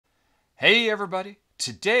Hey everybody,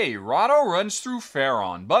 today Rahdo runs through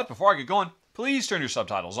Pharaon, but before I get going, please turn your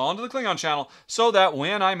subtitles on to the Klingon channel so that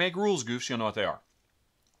when I make rules goofs, you'll know what they are.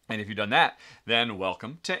 And if you've done that, then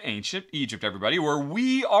welcome to ancient Egypt, everybody, where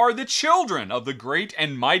we are the children of the great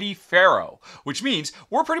and mighty Pharaoh, which means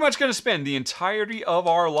we're pretty much going to spend the entirety of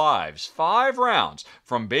our lives, 5 rounds,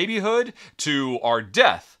 from babyhood to our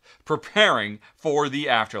death, preparing for the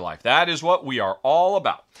afterlife. That is what we are all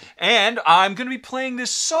about. And I'm going to be playing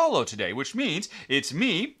this solo today, which means it's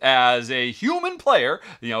me as a human player,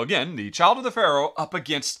 again, the child of the Pharaoh, up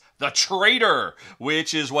against the traitor,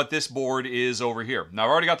 which is what this board is over here. Now,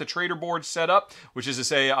 I've already got the traitor board set up, which is to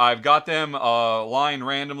say I've got them lined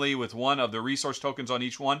randomly with one of the resource tokens on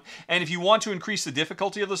each one. And if you want to increase the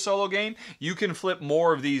difficulty of the solo game, you can flip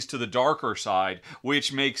more of these to the darker side,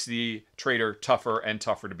 which makes the traitor tougher and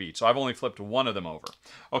tougher to beat. So I've only flipped one of them over.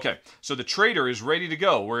 Okay, so the traitor is ready to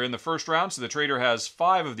go. We're in the first round, so the traitor has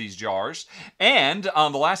 5 of these jars. And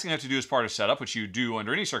the last thing I have to do as part of setup, which you do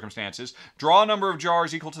under any circumstances, draw a number of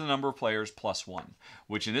jars equal to the number of players plus 1,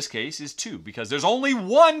 which in this case is 2, because there's only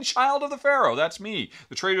one child of the Pharaoh. That's me.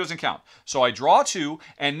 The traitor doesn't count. So I draw 2,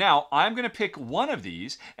 and now I'm going to pick one of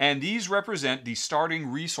these, and these represent the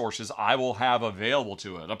starting resources I will have available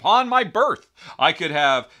to it. Upon my birth, I could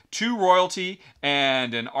have 2 royalty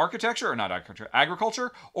and an architecture, or not architecture,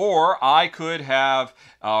 agriculture, or I could have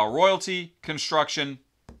royalty, construction,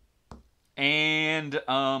 and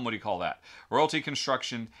what do you call that? Royalty,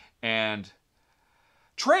 construction, and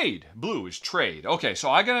trade. Blue is trade. Okay,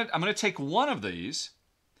 so I'm gonna take one of these.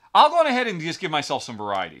 I'll go on ahead and just give myself some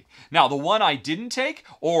variety. Now, the one I didn't take,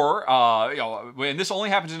 or and this only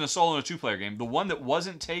happens in a solo and a 2-player game, the one that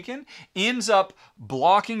wasn't taken ends up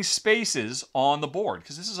blocking spaces on the board,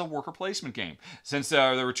 because this is a worker placement game. Since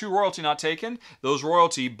there were 2 royalty not taken, those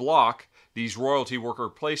royalty block these royalty worker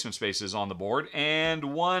placement spaces on the board,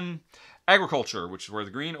 and 1 agriculture, which is where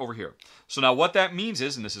the green over here. So now what that means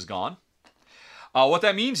is, and this is gone, what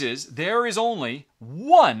that means is there is only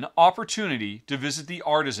 1 opportunity to visit the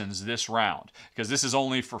artisans this round, because this is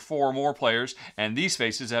only for 4 or more players, and these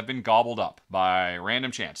spaces have been gobbled up by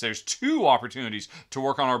random chance. There's 2 opportunities to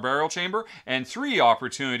work on our burial chamber, and 3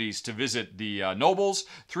 opportunities to visit the nobles,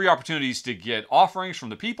 3 opportunities to get offerings from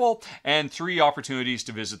the people, and 3 opportunities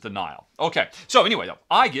to visit the Nile. Okay, so anyway, though,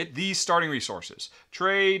 I get these starting resources: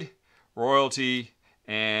 trade, royalty,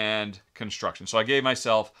 and construction. So I gave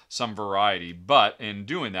myself some variety, but in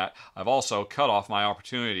doing that, I've also cut off my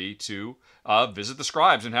opportunity to visit the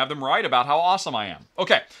scribes and have them write about how awesome I am.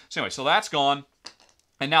 Okay, so anyway, so that's gone.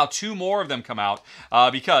 And now 2 more of them come out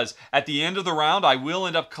because at the end of the round, I will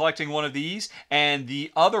end up collecting one of these, and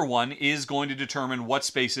the other one is going to determine what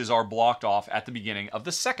spaces are blocked off at the beginning of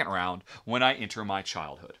the second round when I enter my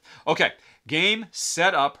childhood. Okay, game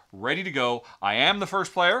set up, ready to go. I am the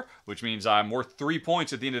first player, which means I'm worth 3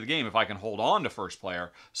 points at the end of the game if I can hold on to first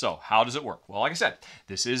player. So how does it work? Well, like I said,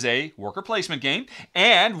 this is a worker placement game,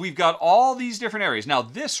 and we've got all these different areas. Now,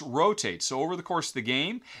 this rotates, so over the course of the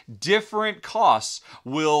game, different costs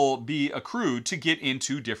will be accrued to get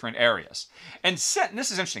into different areas. And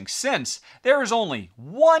this is interesting, since there is only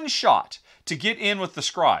 1 shot to get in with the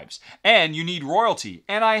scribes, and you need royalty,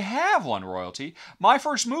 and I have 1 royalty, my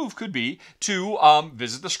first move could be to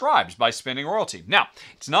visit the scribes by spending royalty. Now,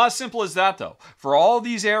 it's not as simple as that, though. For all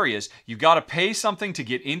these areas, you've got to pay something to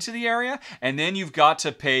get into the area, and then you've got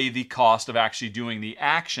to pay the cost of actually doing the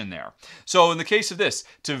action there. So in the case of this,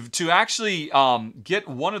 to actually get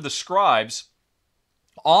one of the scribes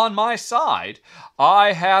on my side,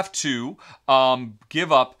 I have to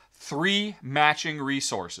give up 3 matching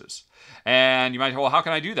resources. And you might say, well, how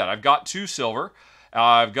can I do that? I've got 2 silver,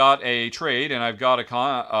 I've got a trade, and I've got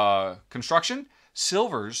a construction.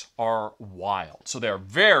 Silvers are wild, so they're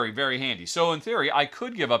very, very handy. So in theory, I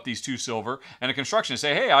could give up these 2 silver and a construction and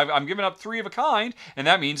say, hey, I'm giving up 3 of a kind, and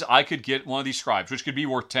that means I could get one of these scribes, which could be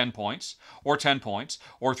worth 10 points, or 10 points,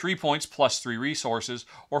 or 3 points plus 3 resources,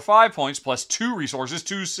 or 5 points plus 2 resources,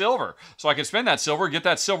 2 silver. So I could spend that silver, get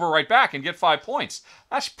that silver right back, and get 5 points.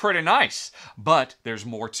 That's pretty nice, but there's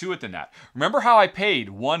more to it than that. Remember how I paid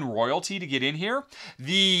 1 royalty to get in here?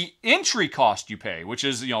 The entry cost you pay, which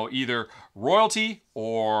is either royalty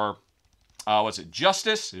or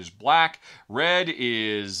justice is black, red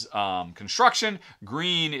is construction,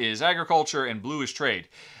 green is agriculture, and blue is trade.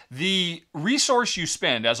 The resource you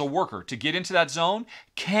spend as a worker to get into that zone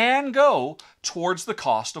can go towards the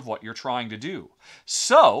cost of what you're trying to do.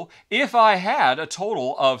 So if I had a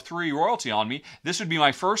total of 3 royalty on me, this would be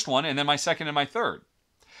my first one, and then my second and my third.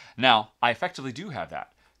 Now, I effectively do have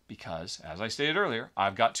that, because, as I stated earlier,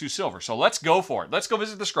 I've got 2 silver. So let's go for it. Let's go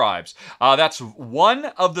visit the scribes. That's 1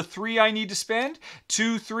 of the 3 I need to spend.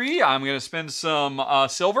 2, 3. I'm going to spend some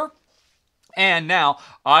silver. And now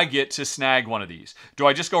I get to snag one of these. Do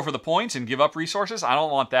I just go for the points and give up resources? I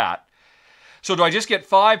don't want that. So do I just get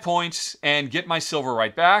 5 points and get my silver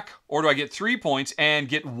right back? Or do I get 3 points and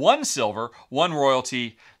get 1 silver, 1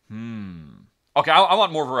 royalty? Okay, I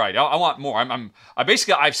want more variety. I want more.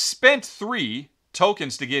 I've spent 3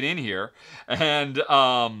 tokens to get in here, and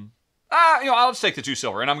I'll just take the 2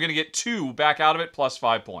 silver, and I'm going to get 2 back out of it plus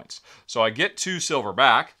 5 points. So I get 2 silver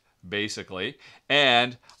back, basically,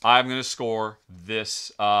 and I'm going to score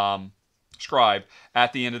this scribe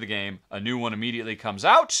at the end of the game. A new one immediately comes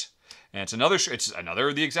out, and it's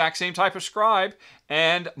another the exact same type of scribe,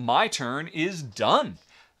 and my turn is done.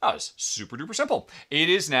 That was super duper simple. It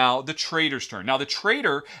is now the trader's turn. Now the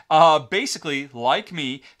trader, basically, like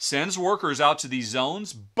me, sends workers out to these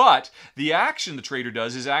zones, but the action the trader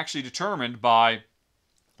does is actually determined by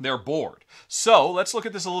their board. So let's look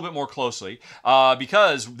at this a little bit more closely.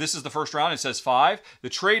 Because this is the first round, it says 5. The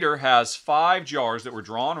trader has 5 jars that were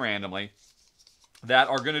drawn randomly that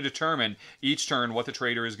are going to determine each turn what the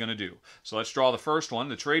trader is going to do. So let's draw the first one.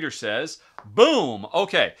 The trader says, boom!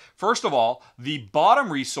 Okay, first of all, the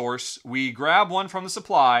bottom resource, we grab one from the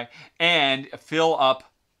supply and fill up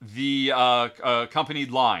the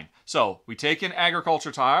accompanied line. So we take an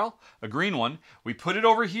agriculture tile, a green one, we put it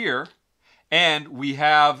over here, and we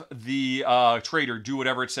have the trader do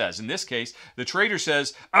whatever it says. In this case, the trader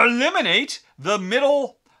says, eliminate the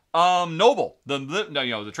middle noble.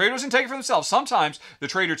 The trader doesn't take it for themselves. Sometimes the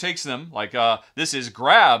trader takes them, like this is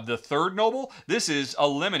grab the 3rd noble. This is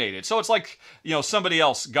eliminated. So it's like, somebody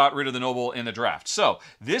else got rid of the noble in the draft. So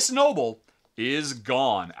this noble is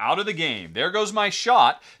gone out of the game. There goes my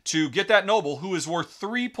shot to get that noble, who is worth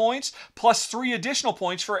 3 points plus 3 additional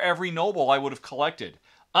points for every noble I would have collected.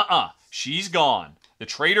 She's gone. The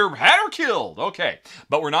trader had her killed. Okay,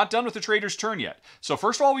 but we're not done with the trader's turn yet. So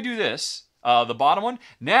first of all, we do this. The bottom one.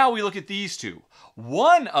 Now we look at these 2.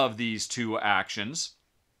 One of these 2 actions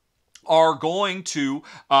are going to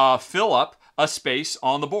fill up a space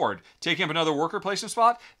on the board, taking up another worker placement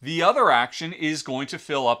spot. The other action is going to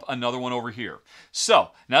fill up another one over here. So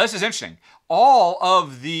now this is interesting. All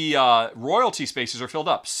of the royalty spaces are filled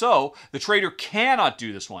up. So the trader cannot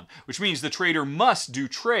do this one, which means the trader must do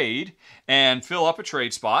trade and fill up a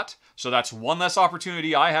trade spot. So that's one less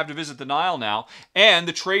opportunity I have to visit the Nile now. And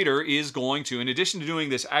the trader is going to, in addition to doing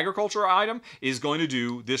this agriculture item, is going to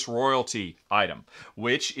do this royalty item,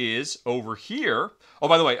 which is over here. Oh,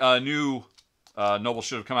 by the way, a new noble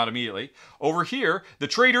should have come out immediately. Over here, the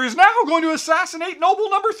trader is now going to assassinate noble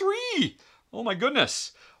number 3. Oh my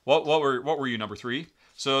goodness. What were you, number 3?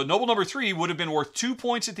 So noble number 3 would have been worth 2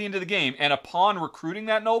 points at the end of the game, and upon recruiting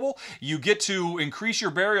that noble, you get to increase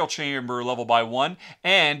your burial chamber level by 1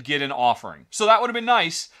 and get an offering. So that would have been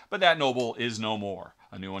nice, but that noble is no more.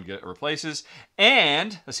 A new one replaces,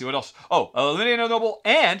 and let's see what else. Oh, eliminate a noble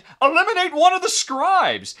and eliminate one of the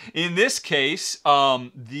scribes. In this case,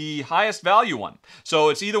 the highest value one. So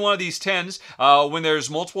it's either one of these 10s. When there's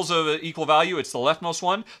multiples of equal value, it's the leftmost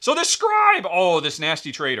one. So the scribe, oh, this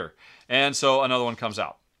nasty traitor. And so another one comes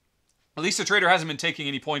out. At least the trader hasn't been taking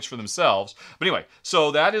any points for themselves. But anyway,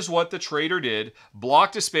 so that is what the trader did.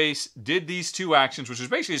 Blocked a space, did these 2 actions, which is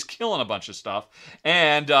basically just killing a bunch of stuff.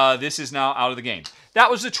 And this is now out of the game. That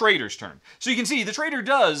was the trader's turn. So you can see the trader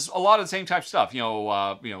does a lot of the same type of stuff.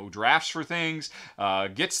 Drafts for things,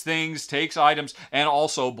 gets things, takes items, and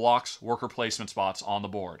also blocks worker placement spots on the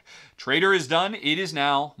board. Trader is done. It is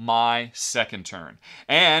now my second turn.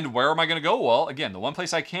 And where am I going to go? Well, again, the one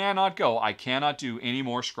place I cannot go, I cannot do any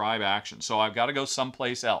more scribe action. So I've got to go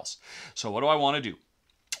someplace else. So what do I want to do?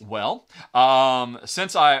 Well,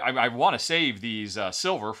 since I want to save these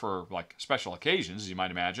silver for like special occasions, as you might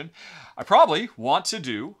imagine, I probably want to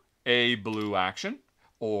do a blue action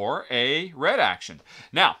or a red action.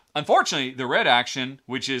 Now, unfortunately, the red action,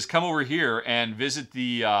 which is come over here and visit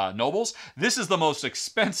the nobles, this is the most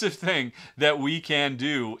expensive thing that we can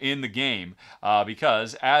do in the game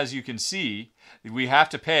because, as you can see, we have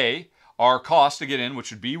to pay our cost to get in,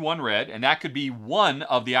 which would be 1 red, and that could be 1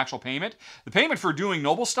 of the actual payment. The payment for doing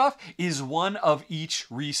noble stuff is 1 of each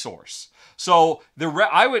resource. So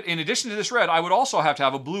I would, in addition to this red, I would also have to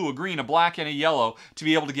have a blue, a green, a black, and a yellow to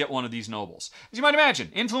be able to get one of these nobles. As you might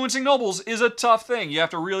imagine, influencing nobles is a tough thing. You have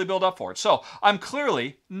to really build up for it. So I'm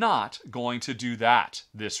clearly not going to do that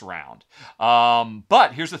this round.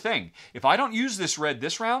 But here's the thing. If I don't use this red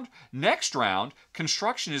this round, next round,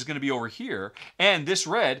 construction is going to be over here, and this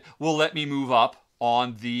red will let me move up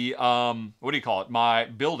on the, what do you call it? My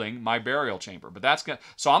building, my burial chamber. But that's gonna,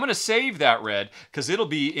 so I'm going to save that red because it'll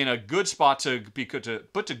be in a good spot to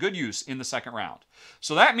put to good use in the second round.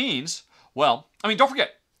 So that means, well, I mean, don't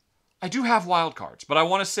forget, I do have wild cards, but I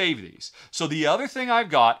want to save these. So the other thing I've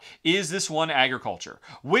got is this one agriculture,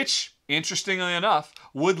 which, interestingly enough,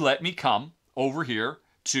 would let me come over here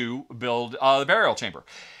to build the burial chamber.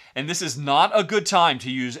 And this is not a good time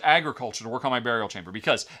to use agriculture to work on my burial chamber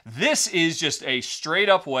because this is just a straight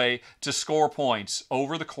up way to score points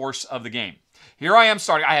over the course of the game. Here I am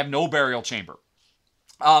starting. I have no burial chamber.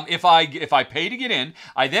 If I pay to get in,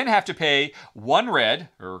 I then have to pay 1 red,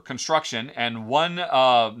 or construction, and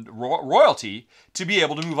 1 royalty to be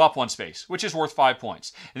able to move up 1 space, which is worth 5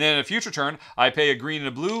 points. And then in a future turn, I pay a green and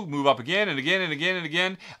a blue, move up again and again and again and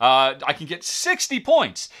again. I can get 60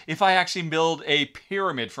 points if I actually build a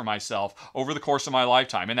pyramid for myself over the course of my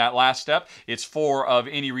lifetime. In that last step, it's 4 of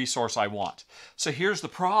any resource I want. So here's the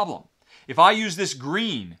problem. If I use this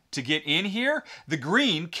green to get in here, the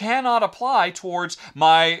green cannot apply towards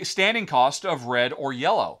my standing cost of red or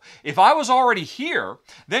yellow. If I was already here,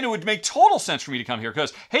 then it would make total sense for me to come here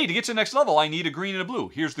because, hey, to get to the next level, I need a green and a blue.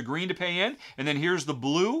 Here's the green to pay in, and then here's the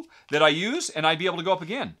blue that I use, and I'd be able to go up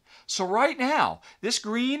again. So right now, this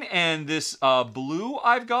green and this blue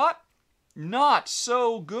I've got, not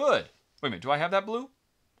so good. Wait a minute, do I have that blue?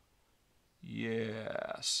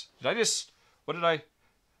 Yes. Did I just, what did I?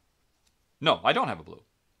 No, I don't have a blue.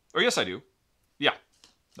 Or yes, I do. Yeah.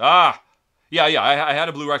 Yeah, I had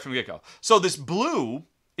a blue right from the get-go. So this blue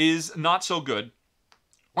is not so good.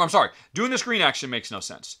 Or I'm sorry, doing this green action makes no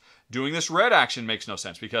sense. Doing this red action makes no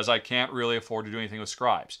sense because I can't really afford to do anything with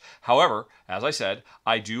scribes. However, as I said,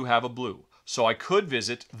 I do have a blue. So I could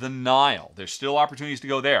visit the Nile. There's still opportunities to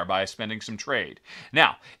go there by spending some trade.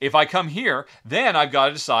 Now, if I come here, then I've got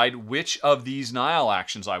to decide which of these Nile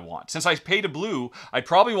actions I want. Since I paid a blue, I'd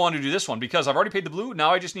probably want to do this one because I've already paid the blue.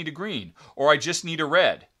 Now I just need a green, or I just need a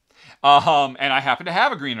red. And I happen to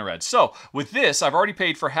have a green and a red. So with this, I've already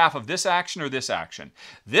paid for half of this action or this action.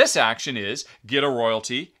 This action is get a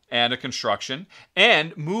royalty and a construction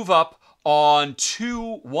and move up on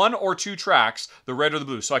 1 or 2 tracks, the red or the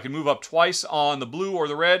blue. So I can move up twice on the blue or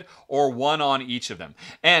the red, or 1 on each of them.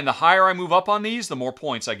 And the higher I move up on these, the more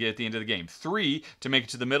points I get at the end of the game. 3 to make it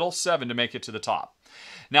to the middle, 7 to make it to the top.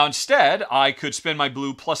 Now instead, I could spend my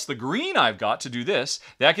blue plus the green I've got to do this.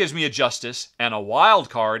 That gives me a justice and a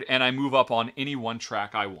wild card, and I move up on any 1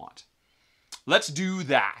 track I want. Let's do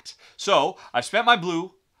that. So I've spent my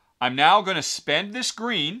blue. I'm now going to spend this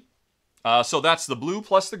green. So that's the blue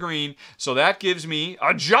plus the green. So that gives me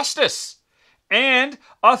a justice and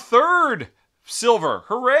a 3rd silver.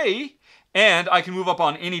 Hooray! And I can move up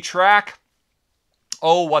on any track.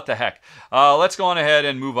 Oh, what the heck. Let's go on ahead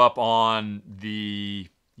and move up on the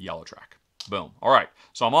yellow track. Boom. All right.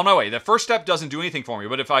 So I'm on my way. The first step doesn't do anything for me,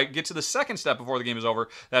 but if I get to the second step before the game is over,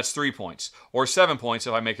 that's 3 points, or 7 points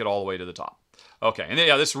if I make it all the way to the top. Okay, and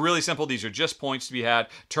yeah, this is really simple. These are just points to be had,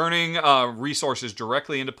 turning resources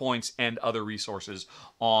directly into points and other resources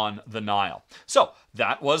on the Nile. So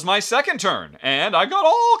that was my second turn, and I got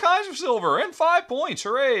all kinds of silver and 5 points.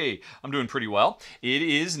 Hooray! I'm doing pretty well. It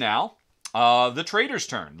is now the trader's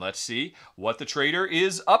turn. Let's see what the trader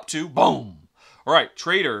is up to. Boom! All right,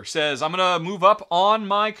 trader says, I'm going to move up on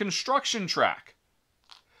my construction track,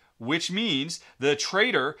 which means the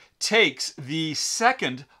trader takes the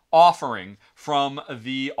second offering from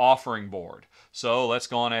the offering board. So let's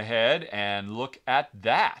go on ahead and look at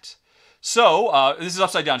that. So this is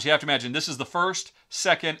upside down. So you have to imagine this is the first,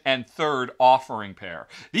 second, and third offering pair.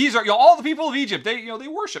 These are, all the people of Egypt. They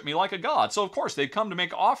worship me like a god. So of course they've come to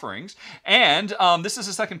make offerings. And this is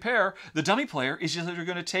the second pair. The dummy player is just going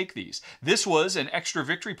to take these. This was an extra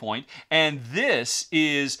victory point, and this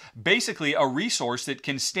is basically a resource that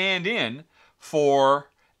can stand in for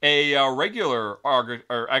a regular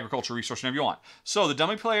agriculture resource whenever you want. So the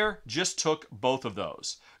dummy player just took both of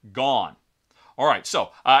those. Gone. All right, so,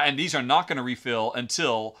 and these are not going to refill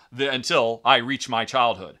until I reach my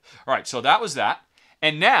childhood. All right, so that was that.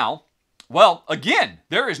 And now, well, again,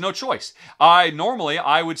 there is no choice. Normally,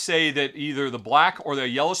 I would say that either the black or the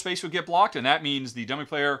yellow space would get blocked, and that means the dummy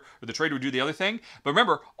player or the trader would do the other thing. But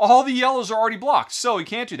remember, all the yellows are already blocked, so he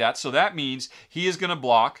can't do that. So that means he is going to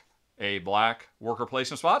block a black worker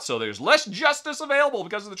placement spot. So there's less justice available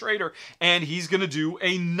because of the trader. And he's going to do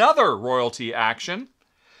another royalty action,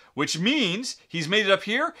 which means he's made it up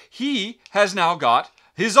here. He has now got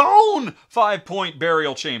his own 5-point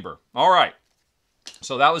burial chamber. All right.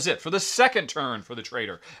 So that was it for the second turn for the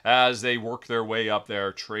trader as they work their way up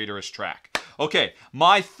their traitorous track. Okay,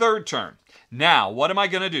 my third turn. Now, what am I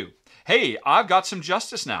going to do? hey, I've got some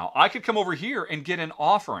justice now. I could come over here and get an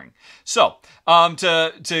offering. So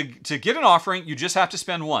to get an offering, you just have to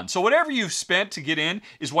spend one. So whatever you've spent to get in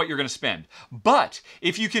is what you're going to spend. But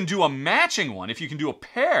if you can do a matching one, if you can do a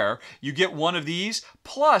pair, you get one of these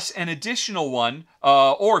plus an additional one.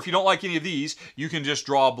 Or if you don't like any of these, you can just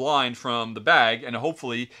draw a blind from the bag and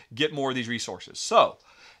hopefully get more of these resources. So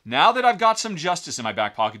now that I've got some justice in my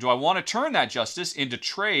back pocket, do I want to turn that justice into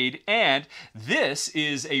trade? And this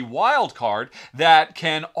is a wild card that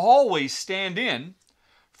can always stand in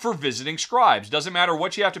for visiting scribes. Doesn't matter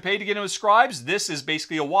what you have to pay to get in with scribes. This is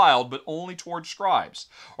basically a wild, but only towards scribes.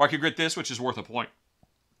 Or I could get this, which is worth a point,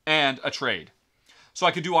 and a trade. So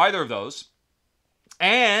I could do either of those.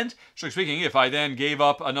 And, strictly speaking, if I then gave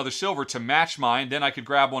up another silver to match mine, then I could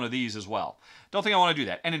grab one of these as well. Don't think I want to do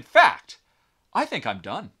that. And in fact, I think I'm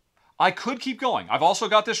done. I could keep going. I've also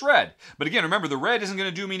got this red. But again, remember, the red isn't going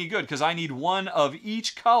to do me any good because I need one of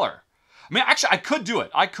each color. I mean, actually, I could do it.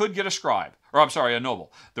 I could get a scribe. Or, I'm sorry, a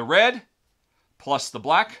noble. The red plus the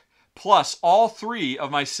black plus all three of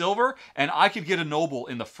my silver, and I could get a noble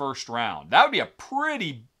in the first round. That would be a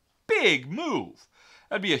pretty big move.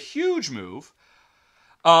 That'd be a huge move.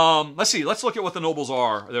 Let's see. Let's look at what the nobles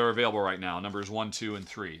are that are available right now. Numbers 1, 2, and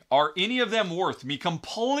 3. Are any of them worth me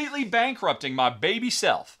completely bankrupting my baby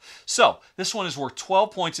self? So, this one is worth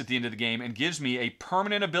 12 points at the end of the game and gives me a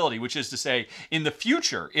permanent ability, which is to say, in the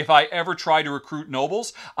future, if I ever try to recruit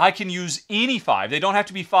nobles, I can use any 5. They don't have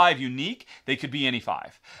to be 5 unique. They could be any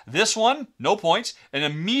 5. This one, no points. An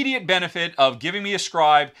immediate benefit of giving me a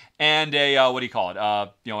scribe and a, what do you call it?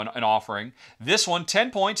 An offering. This one,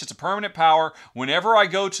 10 points. It's a permanent power. Whenever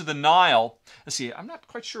I go to the Nile, let's see, I'm not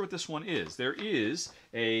quite sure what this one is. There is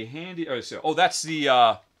a handy, oh, that's the,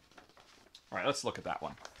 all right, let's look at that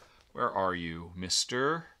one. Where are you,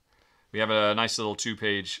 mister? We have a nice little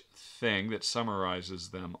 2-page thing that summarizes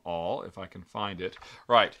them all, if I can find it.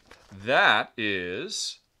 Right, that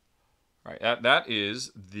is, that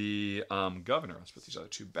is the governor. Let's put these other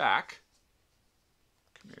 2 back.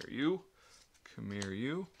 Come here, you. Come here,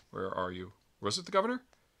 you. Where are you? Was it the governor?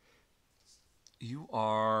 You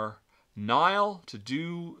are Nile to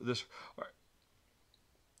do this. All right.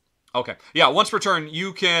 Okay. Yeah, once per turn,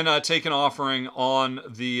 you can take an offering on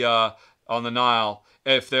the Nile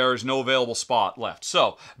if there's no available spot left.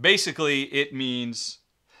 So basically, it means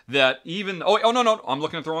that even... Oh, no. I'm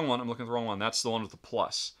looking at the wrong one. That's the one with the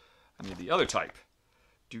plus. I need the other type.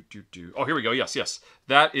 Oh, here we go. Yes.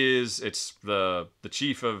 That is... It's the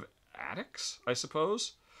chief of Attics, I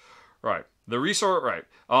suppose. Right. The resource, right.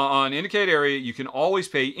 On indicate area, you can always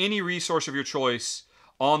pay any resource of your choice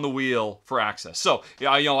on the wheel for access. So,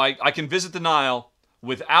 yeah, I can visit the Nile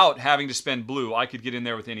without having to spend blue. I could get in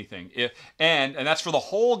there with anything. And that's for the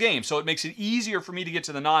whole game. So it makes it easier for me to get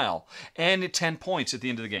to the Nile. And at 10 points at the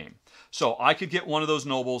end of the game. So I could get one of those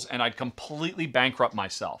nobles and I'd completely bankrupt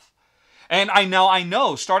myself. And I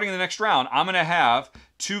know, starting in the next round, I'm going to have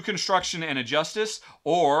 2 construction and a justice,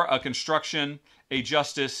 or a construction, a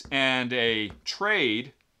justice, and a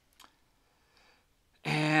trade.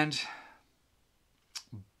 And,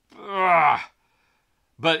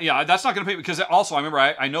 but yeah, that's not going to pay, because also, I remember,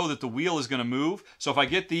 I know that the wheel is going to move. So if I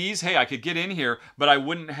get these, hey, I could get in here, but I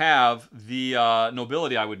wouldn't have the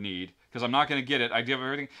nobility I would need, because I'm not going to get it. I give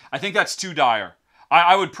everything. I think that's too dire.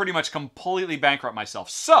 I would pretty much completely bankrupt myself.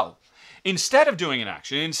 So instead of doing an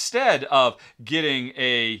action, instead of getting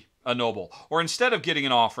a noble, or instead of getting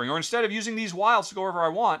an offering, or instead of using these wilds to go wherever I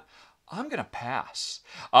want, I'm going to pass.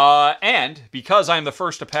 And because I'm the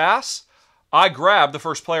first to pass, I grab the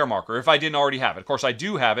first player marker if I didn't already have it. Of course, I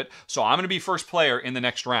do have it, so I'm going to be first player in the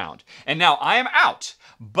next round. And now I am out,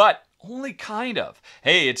 but only kind of.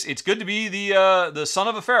 Hey, it's good to be the son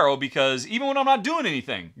of a pharaoh, because even when I'm not doing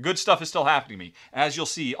anything, good stuff is still happening to me, as you'll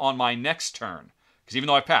see on my next turn. Because even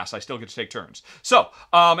though I pass, I still get to take turns. So,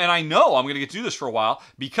 and I know I'm going to get to do this for a while,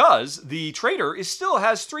 because the trader still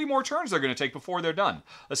has 3 more turns they're going to take before they're done.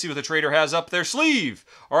 Let's see what the trader has up their sleeve.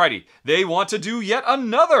 Alrighty, they want to do yet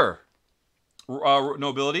another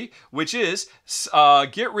nobility, which is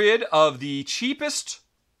get rid of the cheapest,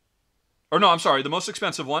 or no, I'm sorry, the most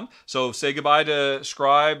expensive one. So say goodbye to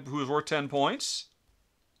scribe, who is worth 10 points.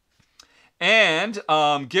 And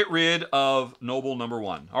get rid of noble number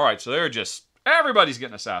 1. All right, so they're just... Everybody's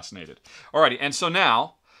getting assassinated. Alrighty, and so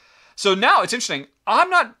now it's interesting.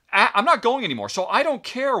 I'm not going anymore, so I don't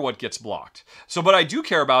care what gets blocked. So what I do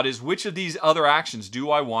care about is which of these other actions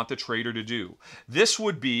do I want the trader to do. This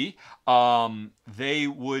would be, they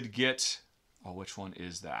would get, oh, which one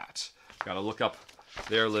is that? Got to look up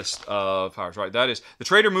their list of powers. Right, that is, the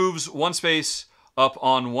trader moves 1 space up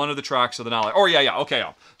on one of the tracks of the Nile. Oh, yeah, okay.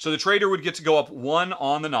 So the trader would get to go up 1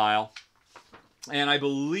 on the Nile. And I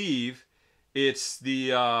believe it's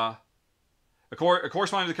the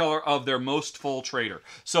corresponding to the color of their most full trader.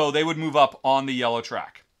 So they would move up on the yellow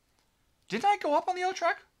track. Did I go up on the yellow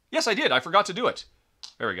track? Yes, I did. I forgot to do it.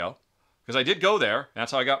 There we go. Because I did go there.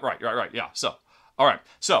 That's how I got right. Yeah. So, all right.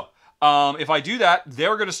 So, if I do that,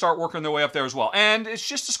 they're going to start working their way up there as well. And it's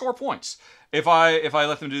just to score points. If I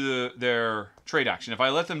let them do their trade action, if I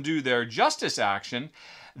let them do their justice action,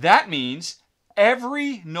 that means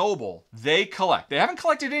every noble they collect. They haven't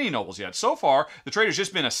collected any nobles yet. So far, the trader's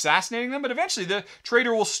just been assassinating them, but eventually the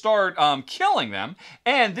trader will start killing them.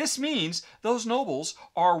 And this means those nobles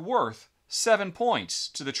are worth 7 points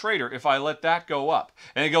to the trader if I let that go up.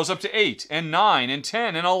 And it goes up to 8 and 9 and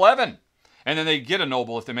 10 and 11. And then they get a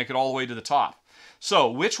noble if they make it all the way to the top. So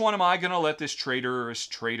which one am I going to let this trader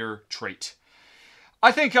trait?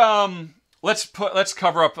 I think let's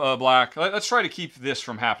cover up black. Let's try to keep this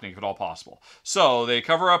from happening if at all possible. So they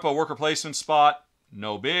cover up a worker placement spot.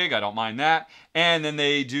 No big, I don't mind that. And then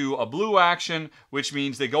they do a blue action, which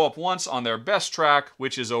means they go up once on their best track,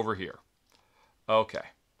 which is over here. Okay.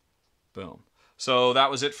 Boom. So that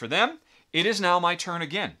was it for them. It is now my turn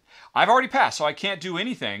again. I've already passed, so I can't do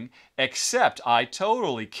anything, except I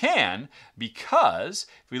totally can, because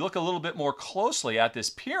if we look a little bit more closely at this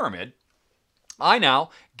pyramid, I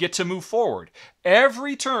now get to move forward.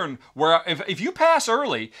 Every turn, where if you pass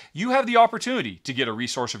early, you have the opportunity to get a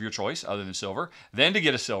resource of your choice, other than silver, then to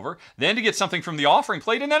get a silver, then to get something from the offering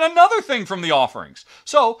plate, and then another thing from the offerings.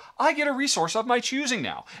 So I get a resource of my choosing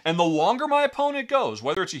now. And the longer my opponent goes,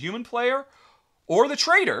 whether it's a human player or the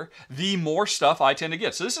trader, the more stuff I tend to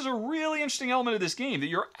get. So this is a really interesting element of this game, that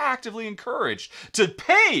you're actively encouraged to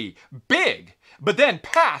pay big, but then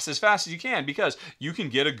pass as fast as you can, because you can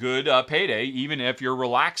get a good payday even if you're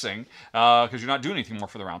relaxing, because you're not doing anything more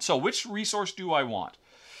for the round. So which resource do I want?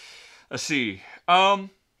 Let's see. Oh,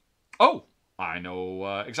 I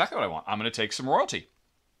know exactly what I want. I'm going to take some royalty,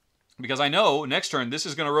 because I know next turn this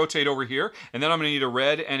is going to rotate over here, and then I'm going to need a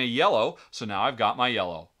red and a yellow. So now I've got my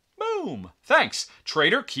yellow. Boom. Thanks.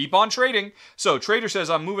 Trader, keep on trading. So trader says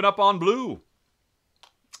I'm moving up on blue.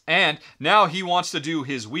 And now he wants to do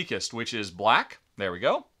his weakest, which is black. There we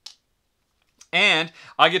go. And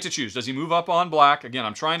I get to choose. Does he move up on black? Again,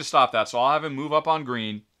 I'm trying to stop that, so I'll have him move up on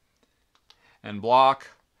green and block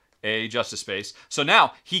a justice space. So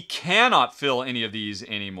now he cannot fill any of these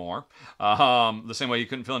anymore, the same way he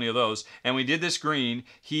couldn't fill any of those. And we did this green.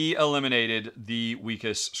 He eliminated the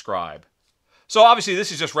weakest scribe. So obviously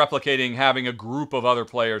this is just replicating having a group of other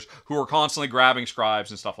players who are constantly grabbing scribes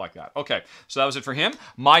and stuff like that. Okay, so that was it for him.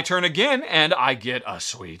 My turn again, and I get a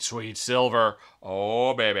sweet, sweet silver.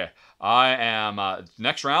 Oh, baby. I am,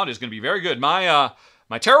 next round is going to be very good. My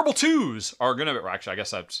terrible twos are going to, actually, I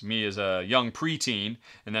guess that's me as a young preteen,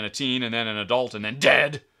 and then a teen, and then an adult, and then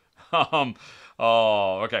dead.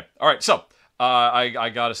 Oh, okay. All right, so I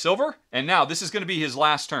got a silver, and now this is going to be his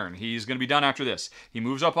last turn. He's going to be done after this. He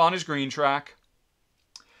moves up on his green track,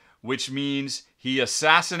 which means he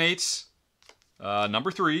assassinates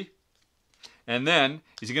number 3. And then,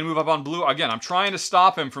 is he going to move up on blue? Again, I'm trying to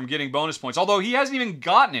stop him from getting bonus points, although he hasn't even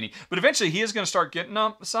gotten any. But eventually, he is going to start getting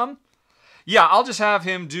some. Yeah, I'll just have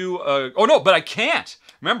him do oh, no, but I can't.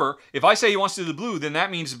 Remember, if I say he wants to do the blue, then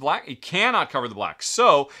that means black. He cannot cover the black.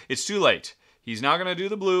 So, it's too late. He's now going to do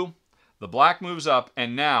the blue. The black moves up,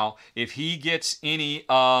 and now, if he gets any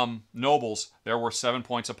nobles, they're worth 7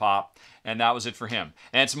 points a pop, and that was it for him.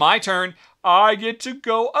 And it's my turn. I get to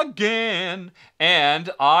go again,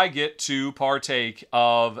 and I get to partake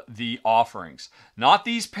of the offerings. Not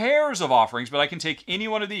these pairs of offerings, but I can take any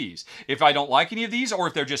one of these. If I don't like any of these, or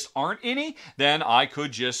if there just aren't any, then I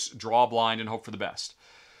could just draw blind and hope for the best.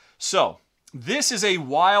 So, this is a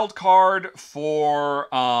wild card for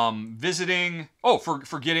visiting,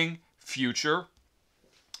 for getting future,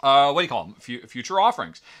 what do you call them? Future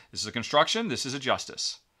offerings. This is a construction. This is a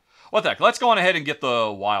justice. What the heck? Let's go on ahead and get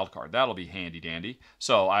the wild card. That'll be handy dandy.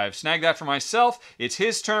 So I've snagged that for myself. It's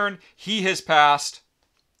his turn. He has passed.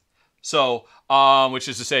 So, which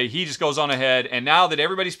is to say, he just goes on ahead. And now that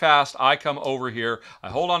everybody's passed, I come over here. I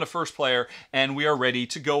hold on to first player, and we are ready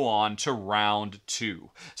to go on to round 2.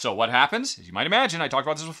 So what happens? As you might imagine, I talked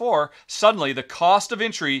about this before. Suddenly, the cost of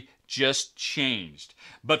entry just changed.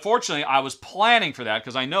 But fortunately, I was planning for that,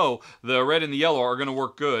 because I know the red and the yellow are going to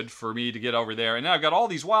work good for me to get over there. And now I've got all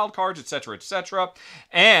these wild cards, etc., etc.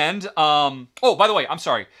 And, oh, by the way, I'm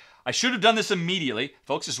sorry. I should have done this immediately.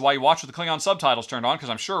 Folks, this is why you watch with the Klingon subtitles turned on,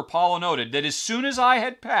 because I'm sure Paulo noted that as soon as I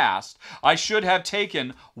had passed, I should have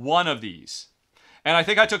taken one of these. And I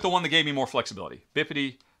think I took the one that gave me more flexibility.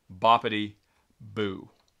 Bippity, boppity, Boo.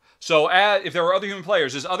 So if there were other human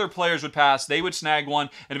players, as other players would pass, they would snag one.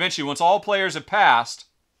 And eventually, once all players have passed,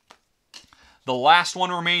 the last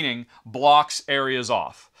one remaining blocks areas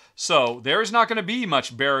off. So there is not going to be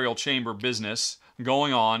much burial chamber business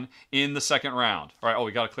going on in the second round. All right, oh,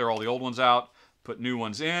 we got to clear all the old ones out. Put new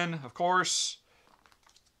ones in, of course.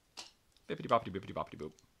 Bippity-boppity, bippity-boppity,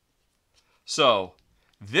 boop. So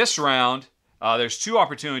this round, there's 2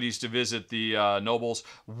 opportunities to visit the nobles.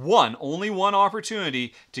 Only one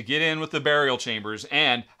opportunity to get in with the burial chambers,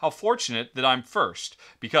 and how fortunate that I'm first,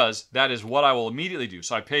 because that is what I will immediately do.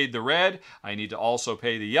 So I paid the red, I need to also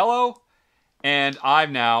pay the yellow, and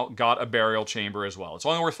I've now got a burial chamber as well. It's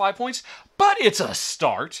only worth 5 points, but it's a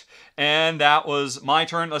start, and that was my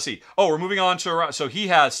turn. Let's see. Oh, we're moving on to, so he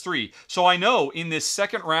has 3. So I know in this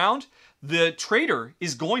second round, the trader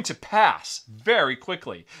is going to pass very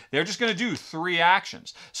quickly. They're just going to do 3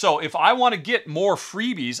 actions. So if I want to get more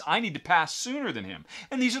freebies, I need to pass sooner than him.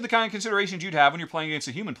 And these are the kind of considerations you'd have when you're playing against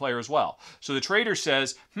a human player as well. So the trader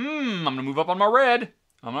says, I'm going to move up on my red.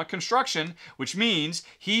 I'm on construction, which means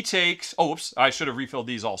he takes, oh, oops, I should have refilled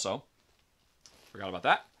these also. Forgot about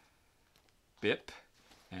that. Bip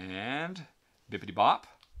and bippity bop.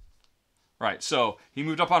 Right, so he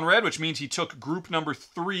moved up on red, which means he took group number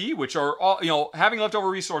 3, which are all, having leftover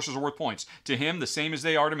resources are worth points. To him, the same as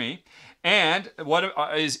they are to me. And what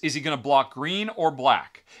is he going to block green or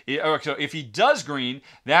black? So if he does green,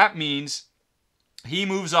 that means he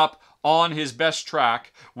moves up on his best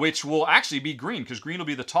track, which will actually be green, because green will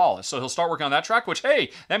be the tallest. So he'll start working on that track, which, hey,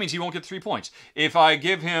 that means he won't get 3 points. If I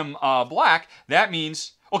give him black, that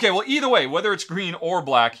means... Okay, well, either way, whether it's green or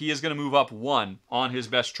black, he is going to move up 1 on his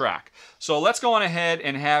best track. So let's go on ahead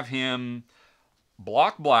and have him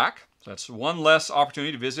block black. That's 1 less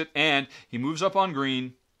opportunity to visit, and he moves up on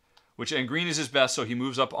green, and green is his best, so he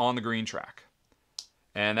moves up on the green track.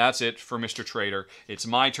 And that's it for Mr. Trader. It's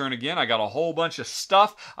my turn again. I got a whole bunch of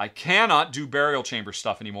stuff. I cannot do burial chamber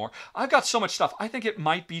stuff anymore. I've got so much stuff. I think it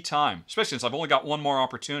might be time, especially since I've only got 1 more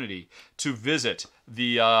opportunity to visit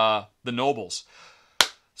the nobles.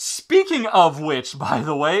 Speaking of which, by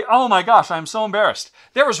the way, oh my gosh, I'm so embarrassed.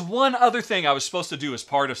 There was one other thing I was supposed to do as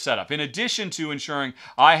part of setup. In addition to ensuring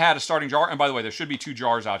I had a starting jar, and by the way, there should be 2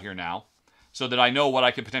 jars out here now, so that I know what I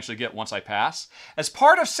could potentially get once I pass. As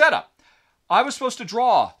part of setup, I was supposed to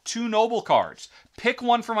draw 2 noble cards. Pick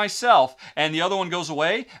one for myself, and the other one goes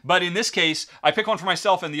away. But in this case, I pick one for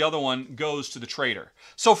myself, and the other one goes to the trader.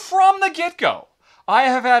 So from the get-go, I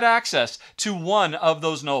have had access to one of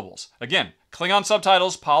those nobles. Again, Klingon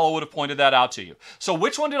subtitles, Paulo would have pointed that out to you. So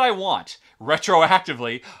which one did I want?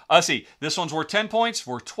 Retroactively, let's see, this one's worth 10 points,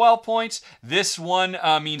 worth 12 points. This one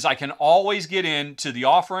means I can always get into the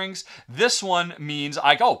offerings. This one means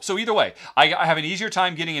so either way, I have an easier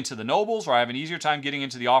time getting into the nobles, or I have an easier time getting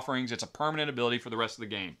into the offerings. It's a permanent ability for the rest of the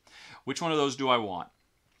game. Which one of those do I want?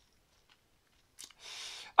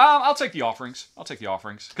 I'll take the offerings. I'll take the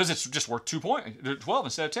offerings, because it's just worth 12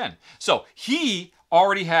 instead of 10. So he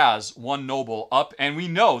already has 1 noble up, and we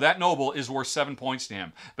know that noble is worth 7 points to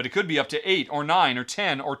him. But it could be up to 8 or 9 or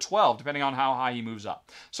 10 or 12, depending on how high he moves up.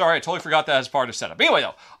 Sorry, I totally forgot that as part of setup. Anyway,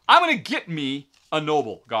 though, I'm going to get me a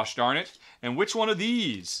noble, gosh darn it. And which one of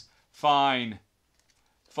these? Fine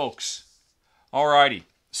folks. Alrighty.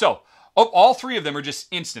 So, all 3 of them are just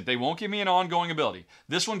instant. They won't give me an ongoing ability.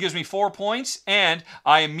 This one gives me 4 points, and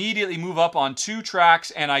I immediately move up on 2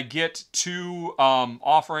 tracks, and I get 2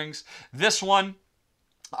 offerings. This one,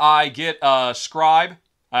 I get a scribe,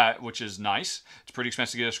 which is nice. It's pretty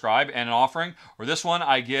expensive to get a scribe and an offering. Or this one,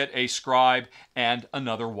 I get a scribe and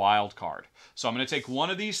another wild card. So I'm going to take one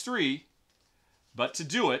of these 3, but to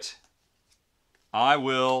do it, I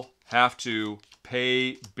will have to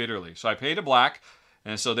pay bitterly. So I paid a black.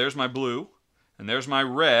 And so there's my blue, and there's my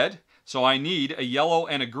red. So I need a yellow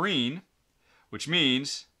and a green, which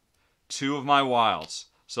means 2 of my wilds.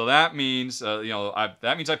 So that means,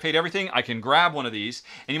 that means I paid everything. I can grab one of these.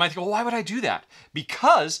 And you might think, well, why would I do that?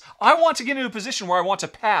 Because I want to get into a position where I want to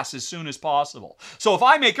pass as soon as possible. So if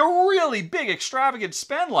I make a really big, extravagant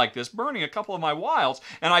spend like this, burning a couple of my wilds,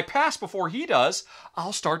 and I pass before he does,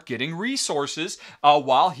 I'll start getting resources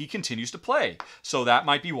while he continues to play. So that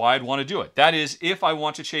might be why I'd want to do it. That is, if I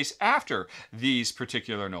want to chase after these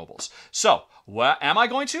particular nobles. So, am I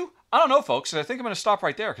going to? I don't know, folks. I think I'm going to stop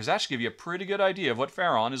right there, because that should give you a pretty good idea of what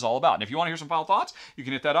Pharaon is all about. And if you want to hear some final thoughts, you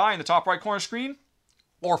can hit that I in the top right corner screen,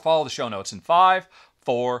 or follow the show notes in 5,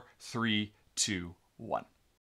 4, 3, 2, 1.